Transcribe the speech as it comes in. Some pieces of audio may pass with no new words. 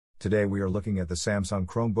Today we are looking at the Samsung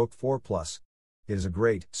Chromebook 4 Plus. It is a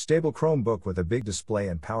great, stable Chromebook with a big display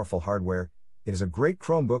and powerful hardware. It is a great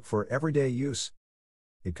Chromebook for everyday use.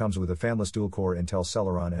 It comes with a fanless dual-core Intel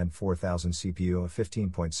Celeron N4000 CPU, a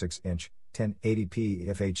 15.6-inch, 1080p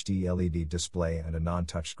FHD LED display and a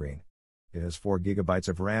non-touchscreen. It has 4 GB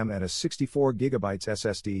of RAM and a 64 GB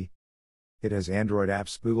SSD. It has Android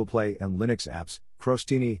apps, Google Play and Linux apps,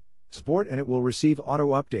 Crostini support, and it will receive auto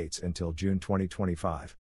updates until June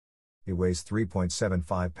 2025. It weighs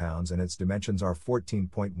 3.75 pounds and its dimensions are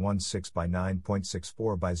 14.16 by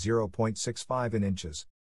 9.64 by 0.65 in inches.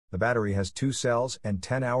 The battery has 2 cells and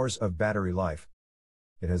 10 hours of battery life.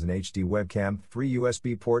 It has an HD webcam, 3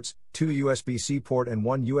 USB ports, 2 USB-C port and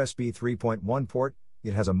 1 USB 3.1 port.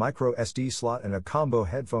 It has a micro SD slot and a combo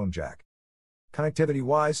headphone jack.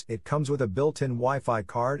 Connectivity-wise, it comes with a built-in Wi-Fi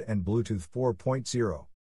card and Bluetooth 4.0.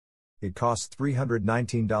 It costs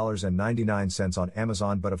 $319.99 on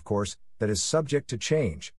Amazon, but of course, that is subject to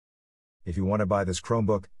change. If you want to buy this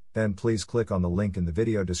Chromebook, then please click on the link in the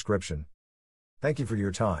video description. Thank you for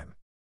your time.